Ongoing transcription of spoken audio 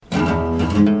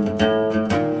Welcome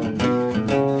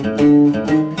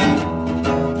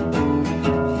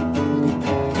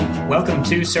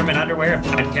to Sermon Underwear, a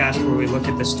podcast where we look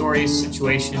at the stories,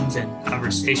 situations, and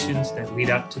conversations that lead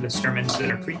up to the sermons that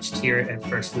are preached here at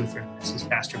First Lutheran. This is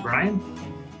Pastor Brian.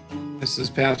 This is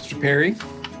Pastor Perry.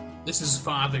 This is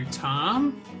Father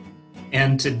Tom.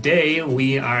 And today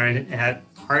we are at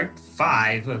part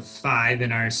 5 of 5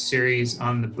 in our series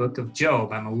on the book of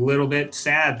Job. I'm a little bit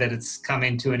sad that it's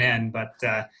coming to an end, but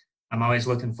I'm always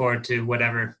looking forward to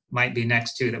whatever might be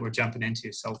next too that we're jumping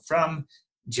into. So from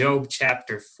Job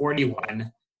chapter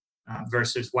 41,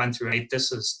 verses 1 through 8.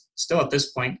 This is still at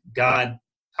this point God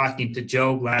talking to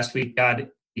Job. Last week, God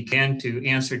began to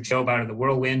answer Job out of the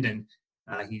whirlwind, and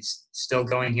he's still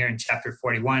going here in chapter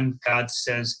 41. God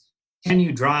says, "Can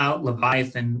you draw out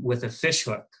Leviathan with a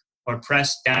fishhook, or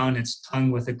press down its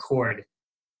tongue with a cord?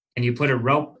 Can you put a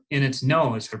rope in its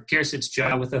nose, or pierce its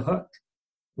jaw with a hook?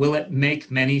 Will it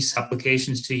make many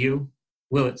supplications to you?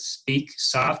 Will it speak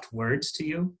soft words to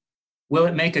you? Will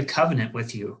it make a covenant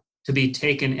with you, to be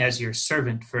taken as your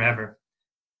servant forever?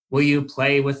 Will you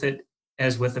play with it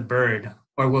as with a bird,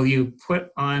 or will you put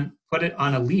it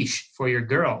on a leash for your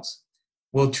girls?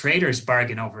 Will traders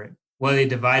bargain over it? Will they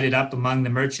divide it up among the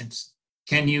merchants?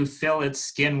 Can you fill its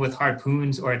skin with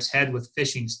harpoons, or its head with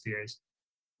fishing spears?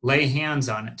 Lay hands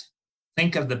on it.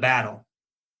 Think of the battle.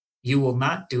 You will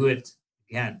not do it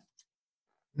again."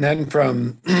 Then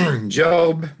from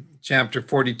Job chapter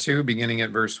 42, beginning at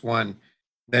verse 1.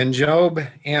 Then Job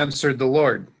answered the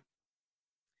Lord,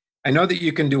 "I know that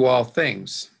you can do all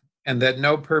things, and that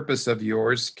no purpose of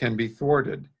yours can be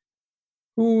thwarted.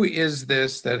 Who is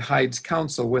this that hides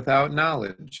counsel without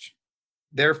knowledge?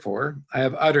 Therefore, I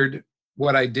have uttered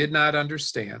what I did not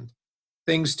understand,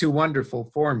 things too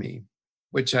wonderful for me,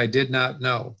 which I did not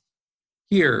know.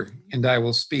 Hear, and I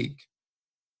will speak.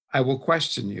 I will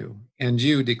question you, and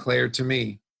you declare to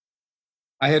me.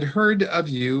 I had heard of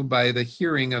you by the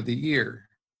hearing of the ear.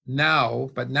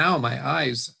 But now my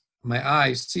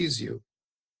eye sees you.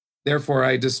 Therefore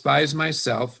I despise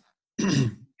myself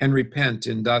and repent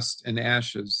in dust and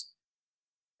ashes."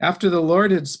 After the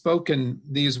Lord had spoken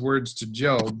these words to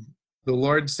Job, the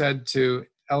Lord said to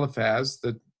Eliphaz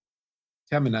the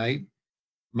Temanite,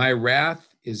 "My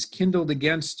wrath is kindled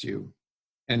against you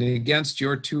and against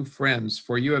your 2 friends,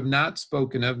 for you have not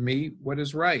spoken of me what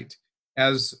is right,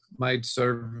 as my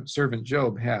servant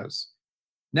Job has.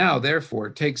 Now,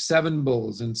 therefore, take 7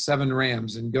 bulls and 7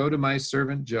 rams, and go to my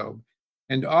servant Job,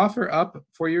 and offer up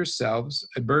for yourselves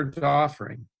a burnt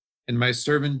offering, and my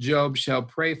servant Job shall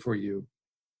pray for you,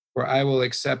 for I will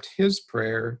accept his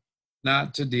prayer,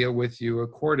 not to deal with you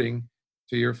according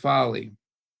to your folly.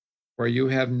 For you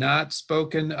have not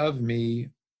spoken of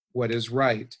me what is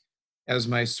right, as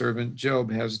my servant Job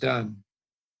has done."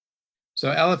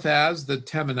 So Eliphaz the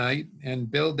Temanite, and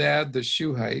Bildad the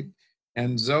Shuhite,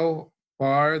 and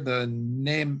Zophar the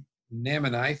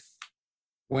Naamanite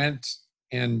went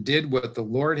and did what the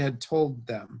Lord had told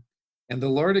them. And the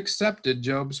Lord accepted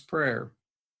Job's prayer.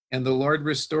 And the Lord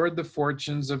restored the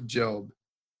fortunes of Job.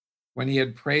 When he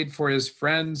had prayed for his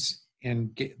friends,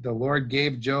 and the Lord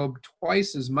gave Job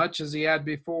twice as much as he had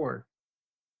before.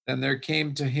 Then there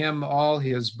came to him all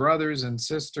his brothers and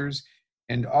sisters,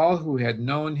 and all who had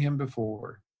known him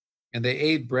before. And they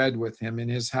ate bread with him in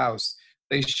his house.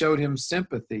 They showed him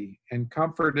sympathy and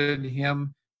comforted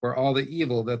him for all the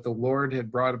evil that the Lord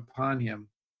had brought upon him.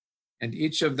 And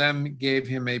each of them gave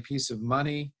him a piece of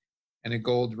money and a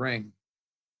gold ring.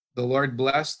 The Lord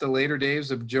blessed the later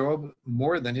days of Job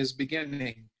more than his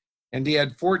beginning. And he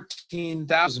had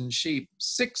 14,000 sheep,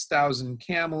 6,000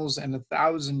 camels, and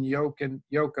 1,000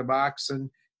 yoke of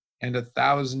oxen, and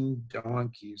 1,000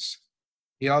 donkeys.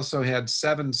 He also had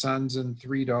 7 sons and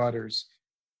 3 daughters.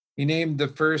 He named the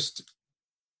first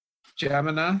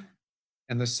Jemanah,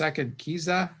 and the second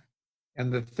Kiza,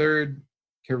 and the third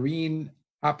Kirin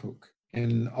Hapuk.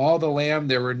 In all the land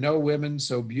there were no women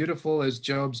so beautiful as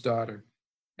Job's daughter,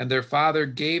 and their father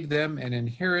gave them an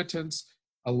inheritance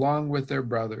along with their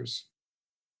brothers.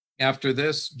 After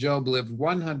this, Job lived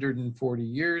 140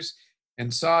 years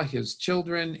and saw his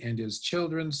children and his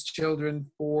children's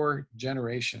children 4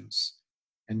 generations.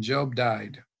 And Job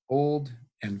died, old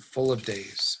and full of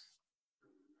days.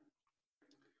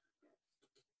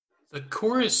 The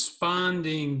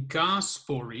corresponding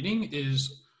gospel reading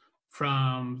is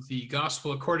from the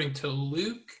Gospel according to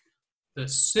Luke, the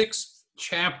 6th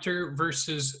chapter,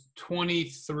 verses 20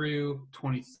 through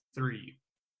 23.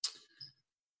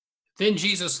 Then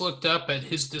Jesus looked up at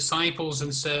his disciples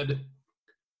and said,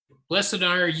 "Blessed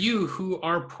are you who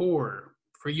are poor,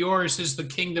 for yours is the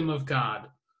kingdom of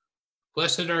God.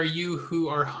 Blessed are you who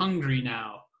are hungry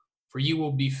now, for you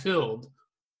will be filled.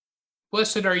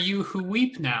 Blessed are you who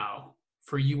weep now,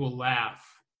 for you will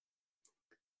laugh.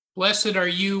 Blessed are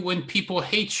you when people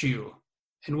hate you,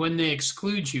 and when they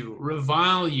exclude you,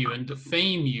 revile you, and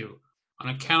defame you on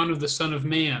account of the Son of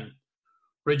Man.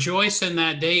 Rejoice in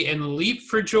that day and leap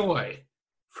for joy,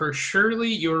 for surely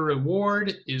your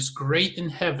reward is great in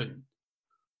heaven.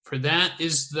 For that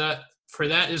is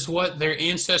what their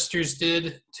ancestors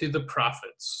did to the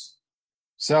prophets.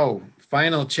 So,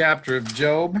 final chapter of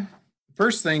Job.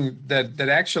 First thing that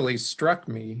actually struck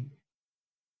me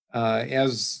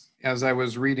as I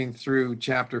was reading through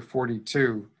chapter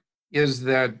 42 is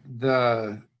that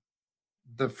the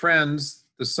friends,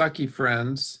 the sucky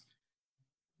friends,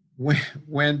 were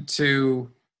to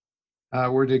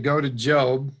go to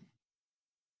Job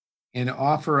and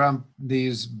offer up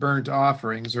these burnt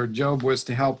offerings, or Job was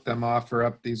to help them offer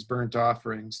up these burnt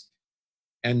offerings.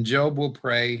 And Job will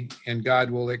pray, and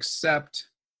God will accept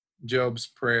Job's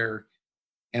prayer,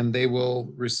 and they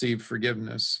will receive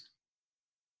forgiveness.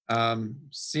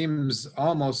 Seems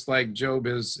almost like Job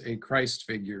is a Christ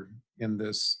figure in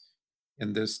this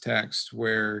text,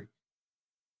 where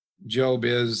Job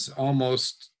is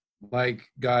almost like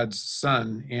God's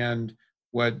son, and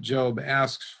what Job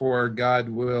asks for, God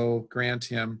will grant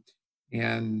him.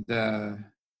 And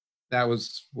that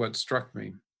was what struck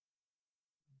me.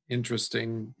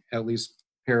 Interesting, at least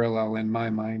parallel in my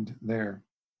mind there.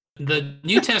 The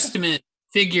New Testament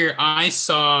figure I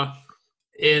saw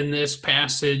in this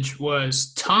passage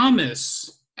was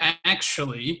Thomas,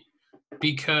 actually,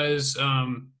 because,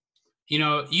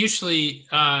 usually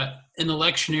in the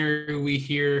lectionary we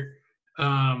hear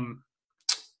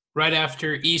right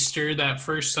after Easter, that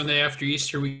first Sunday after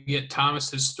Easter, we get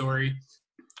Thomas's story.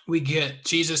 We get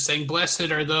Jesus saying, "Blessed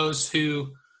are those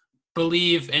who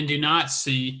believe and do not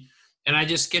see." And I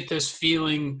just get this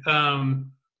feeling,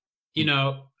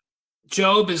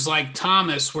 Job is like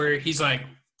Thomas, where he's like,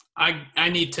 I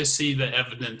need to see the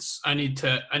evidence. I need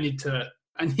to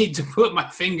put my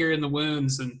finger in the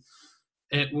wounds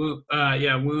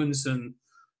wounds, and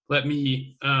let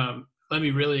me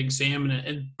really examine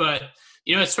it. But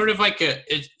it's sort of like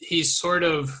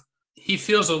he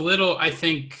feels a little, I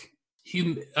think,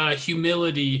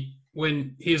 humility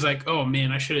when he's like, oh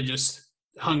man, I should have just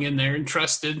hung in there and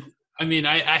trusted. I mean,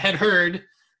 I had heard,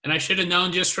 and I should have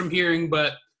known just from hearing,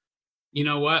 but you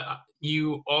know what?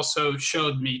 You also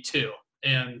showed me too.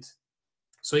 And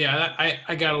so, yeah,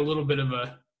 I got a little bit of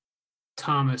a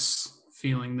Thomas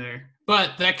feeling there,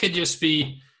 but that could just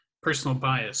be personal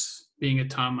bias, being a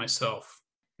Tom myself.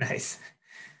 Nice.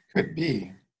 Could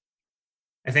be.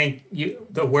 I think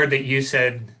the word that you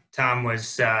said, Tom,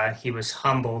 was he was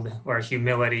humbled, or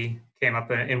humility came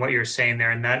up in what you were saying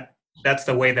there. And that's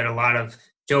the way that a lot of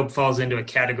Job falls into a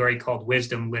category called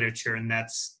wisdom literature. And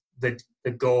that's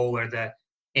the goal or the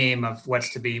aim of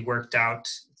what's to be worked out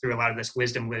through a lot of this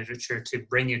wisdom literature, to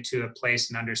bring you to a place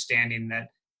and understanding that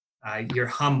you're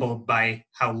humbled by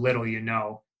how little you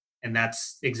know. And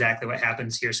that's exactly what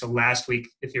happens here. So last week,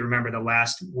 if you remember the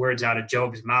last words out of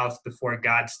Job's mouth before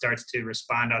God starts to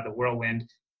respond out of the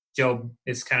whirlwind, Job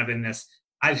is kind of in this,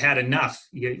 I've had enough.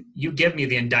 You give me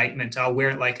the indictment. I'll wear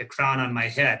it like a crown on my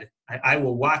head. I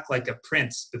will walk like a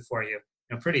prince before you.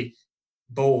 Pretty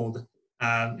bold.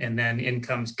 And then in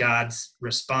comes God's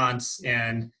response,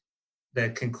 and the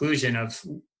conclusion of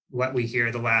what we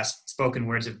hear, the last spoken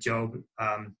words of Job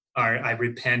are, I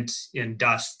repent in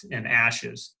dust and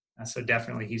ashes. So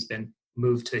definitely he's been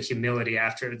moved to humility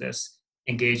after this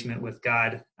engagement with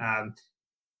God.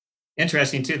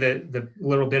 Interesting too, the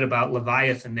little bit about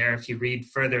Leviathan there, if you read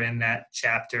further in that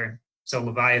chapter. So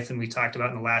Leviathan, we talked about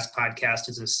in the last podcast,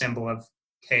 is a symbol of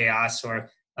chaos,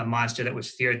 or a monster that was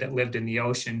feared that lived in the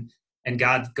ocean. And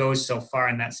God goes so far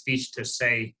in that speech to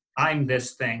say, I'm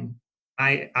this thing.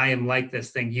 I am like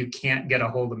this thing. You can't get a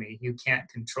hold of me. You can't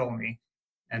control me.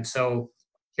 And so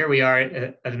here we are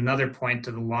at another point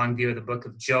to the long view of the book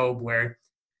of Job, where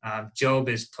Job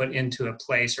is put into a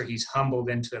place, or he's humbled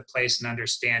into a place and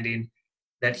understanding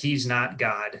that he's not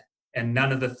God. And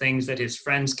none of the things that his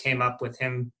friends came up with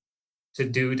him to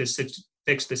do to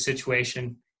fix the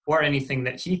situation, or anything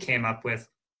that he came up with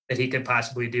that he could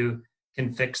possibly do,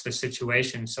 can fix the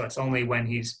situation. So it's only when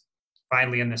he's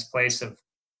finally in this place of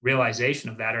realization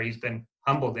of that, or he's been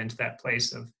humbled into that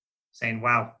place of saying,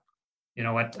 wow, you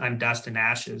know what, I'm dust and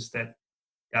ashes, that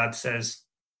God says,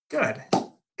 good,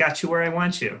 got you where I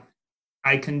want you.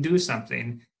 I can do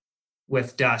something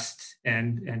with dust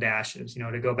and ashes,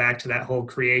 to go back to that whole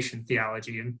creation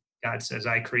theology. And God says,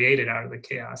 I created out of the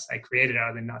chaos. I created out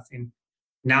of the nothing.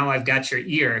 Now I've got your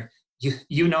ear.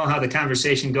 You know how the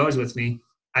conversation goes with me.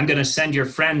 I'm going to send your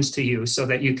friends to you so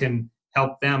that you can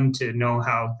help them to know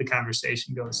how the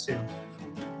conversation goes too.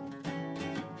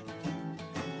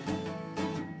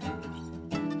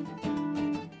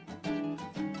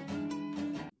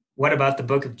 What about the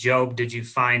book of Job did you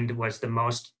find was the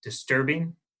most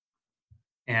disturbing?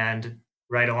 And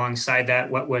right alongside that,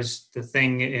 what was the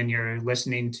thing in your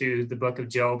listening to the book of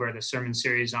Job or the sermon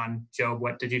series on Job?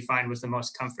 What did you find was the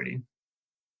most comforting?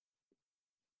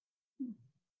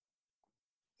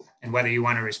 And whether you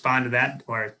want to respond to that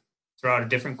or throw out a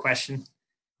different question,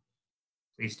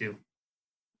 please do.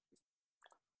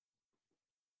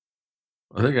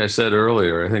 I think I said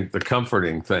earlier, I think the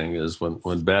comforting thing is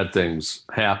when bad things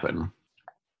happen.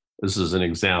 This is an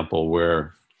example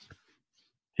where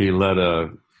he led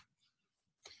a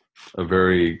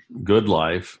very good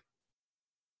life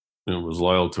and was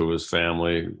loyal to his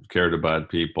family, cared about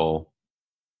people.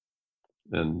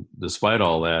 And despite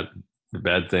all that,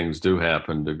 bad things do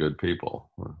happen to good people.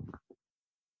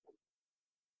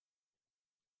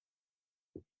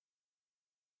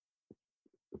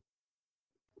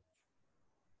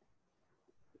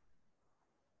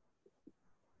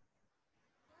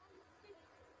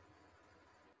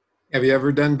 Have you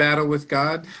ever done battle with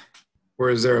God? Or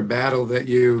is there a battle that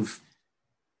you've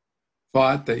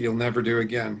fought that you'll never do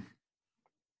again?